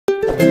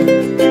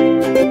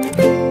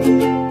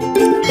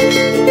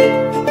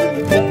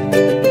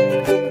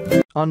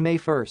On May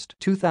 1,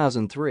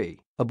 2003,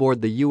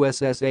 aboard the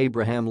USS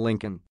Abraham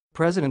Lincoln,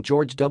 President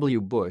George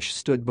W. Bush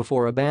stood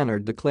before a banner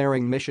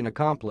declaring mission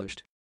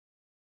accomplished.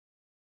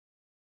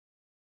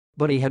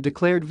 But he had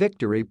declared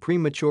victory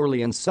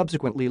prematurely and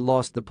subsequently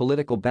lost the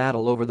political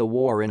battle over the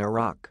war in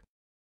Iraq.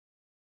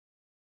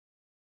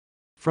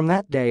 From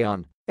that day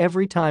on,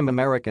 every time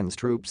Americans'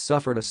 troops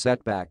suffered a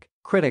setback,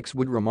 critics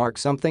would remark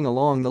something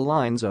along the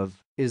lines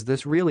of, "Is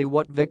this really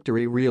what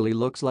victory really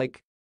looks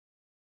like?"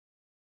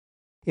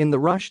 In the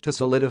rush to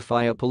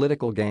solidify a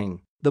political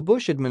gain, the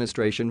Bush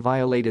administration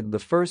violated the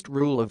first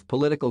rule of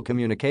political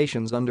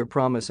communications: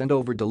 under-promise and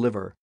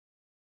over-deliver.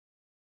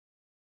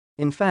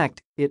 In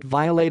fact, it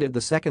violated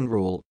the second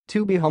rule,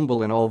 to be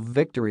humble in all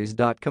victories.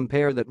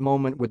 Compare that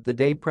moment with the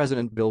day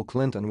President Bill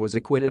Clinton was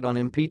acquitted on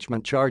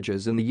impeachment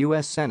charges in the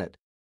U.S. Senate.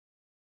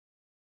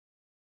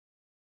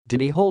 Did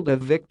he hold a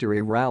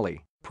victory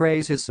rally,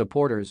 praise his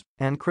supporters,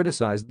 and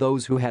criticize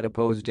those who had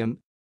opposed him?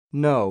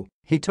 No,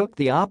 he took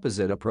the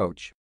opposite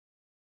approach.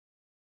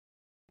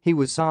 He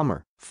was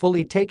somber,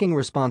 fully taking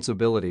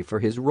responsibility for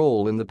his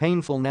role in the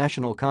painful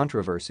national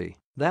controversy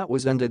that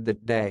was ended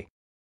that day.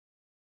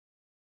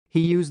 He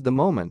used the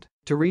moment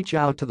to reach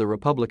out to the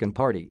Republican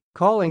Party,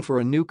 calling for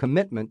a new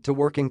commitment to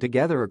working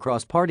together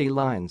across party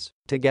lines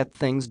to get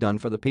things done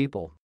for the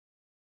people.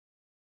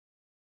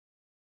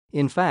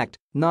 In fact,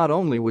 not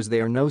only was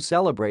there no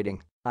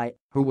celebrating,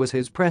 who was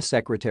his press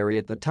secretary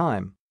at the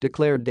time,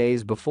 declared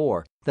days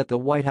before that the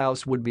White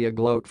House would be a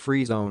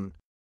gloat-free zone.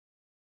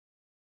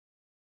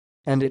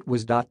 And it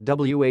was.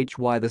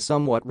 Why the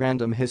somewhat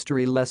random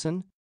history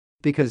lesson?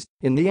 Because,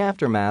 in the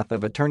aftermath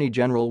of Attorney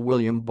General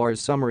William Barr's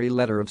summary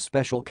letter of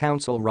Special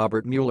Counsel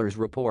Robert Mueller's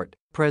report,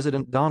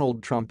 President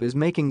Donald Trump is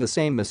making the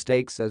same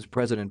mistakes as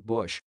President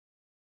Bush.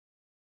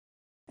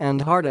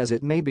 And hard as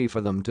it may be for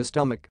them to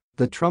stomach,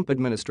 the Trump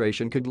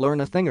administration could learn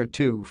a thing or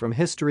two from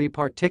history,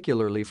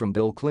 particularly from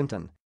Bill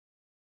Clinton.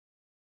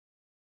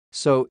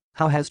 So,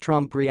 how has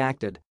Trump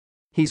reacted?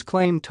 He's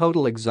claimed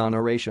total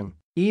exoneration,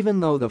 even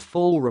though the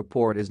full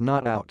report is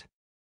not out.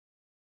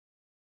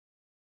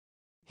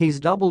 He's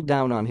doubled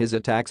down on his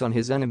attacks on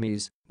his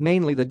enemies,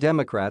 mainly the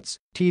Democrats,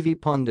 TV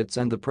pundits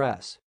and the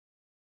press.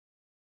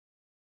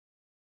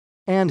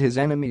 And his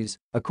enemies,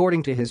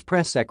 according to his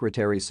press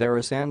secretary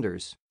Sarah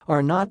Sanders,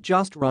 are not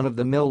just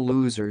run-of-the-mill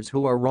losers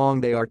who are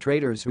wrong, they are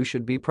traitors who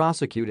should be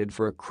prosecuted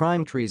for a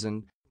crime,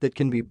 treason, that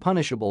can be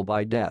punishable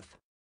by death.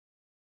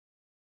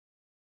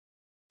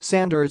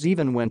 Sanders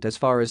even went as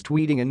far as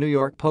tweeting a New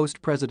York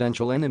Post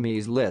presidential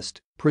enemies list,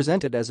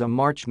 presented as a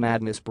March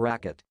Madness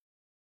bracket.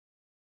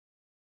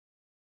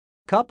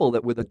 Couple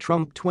that with a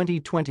Trump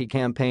 2020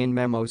 campaign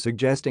memo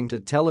suggesting to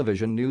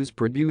television news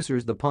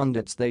producers, the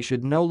pundits, they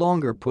should no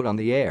longer put on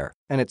the air,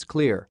 and it's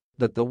clear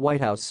that the White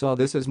House saw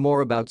this as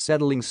more about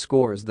settling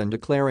scores than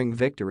declaring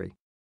victory.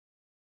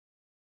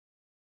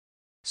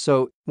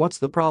 So, what's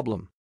the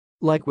problem?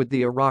 Like with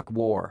the Iraq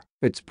War,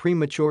 it's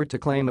premature to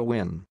claim a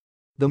win.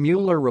 The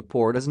Mueller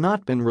report has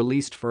not been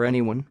released for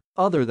anyone,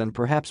 other than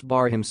perhaps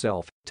Barr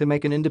himself, to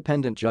make an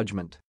independent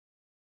judgment.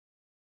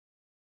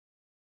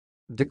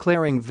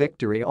 Declaring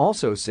victory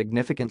also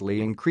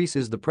significantly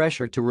increases the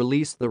pressure to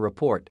release the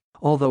report,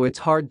 although it's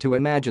hard to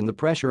imagine the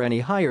pressure any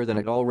higher than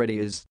it already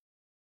is.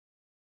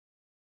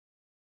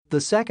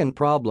 The second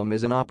problem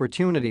is an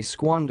opportunity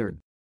squandered.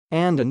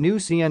 And a new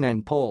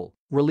CNN poll,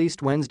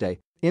 released Wednesday,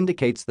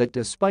 indicates that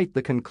despite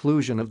the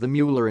conclusion of the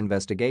Mueller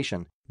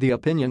investigation, the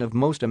opinion of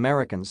most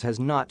Americans has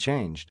not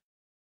changed.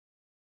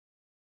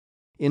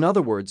 In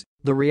other words,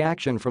 the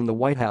reaction from the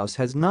White House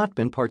has not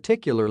been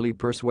particularly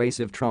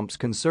persuasive. Trump's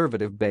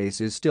conservative base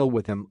is still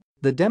with him,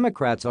 the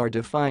Democrats are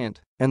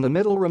defiant, and the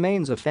middle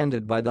remains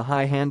offended by the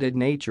high-handed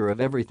nature of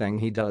everything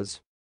he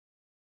does.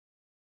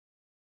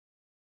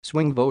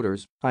 Swing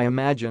voters, I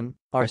imagine,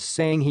 are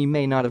saying he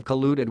may not have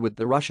colluded with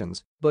the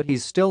Russians, but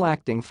he's still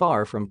acting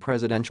far from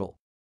presidential.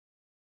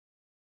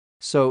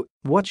 So,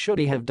 what should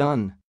he have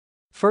done?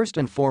 First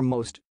and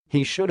foremost,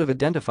 he should have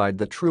identified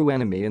the true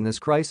enemy in this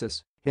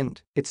crisis.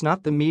 Hint, it's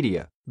not the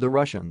media, the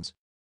Russians.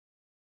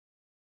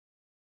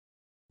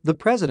 The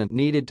president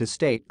needed to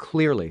state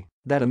clearly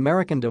that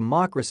American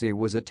democracy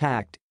was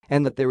attacked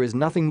and that there is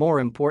nothing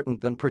more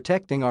important than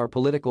protecting our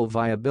political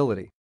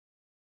viability.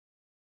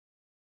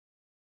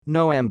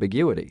 No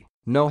ambiguity,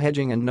 no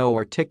hedging, and no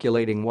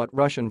articulating what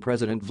Russian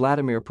President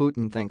Vladimir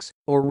Putin thinks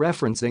or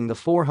referencing the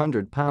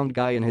 400-pound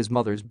guy in his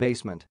mother's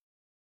basement.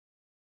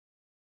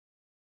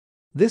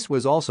 This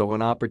was also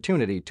an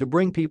opportunity to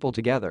bring people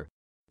together.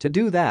 To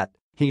do that,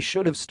 he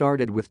should have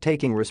started with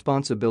taking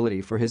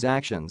responsibility for his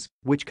actions,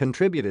 which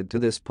contributed to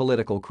this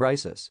political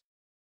crisis.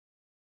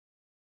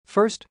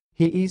 First,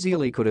 he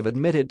easily could have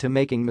admitted to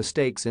making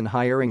mistakes in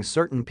hiring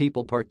certain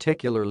people,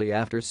 particularly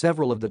after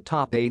several of the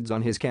top aides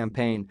on his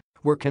campaign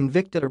were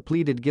convicted or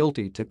pleaded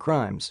guilty to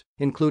crimes,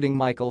 including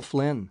Michael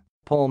Flynn,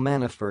 Paul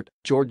Manafort,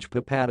 George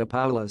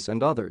Papadopoulos,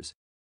 and others.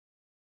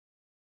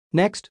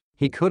 Next,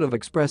 he could have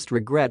expressed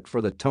regret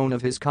for the tone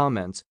of his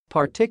comments,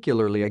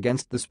 particularly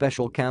against the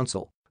special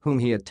counsel, whom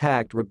he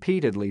attacked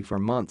repeatedly for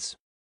months.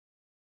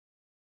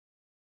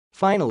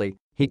 Finally,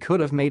 he could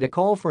have made a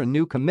call for a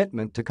new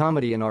commitment to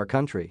comedy in our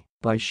country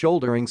by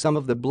shouldering some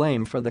of the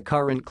blame for the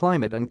current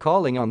climate and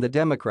calling on the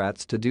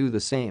Democrats to do the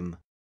same.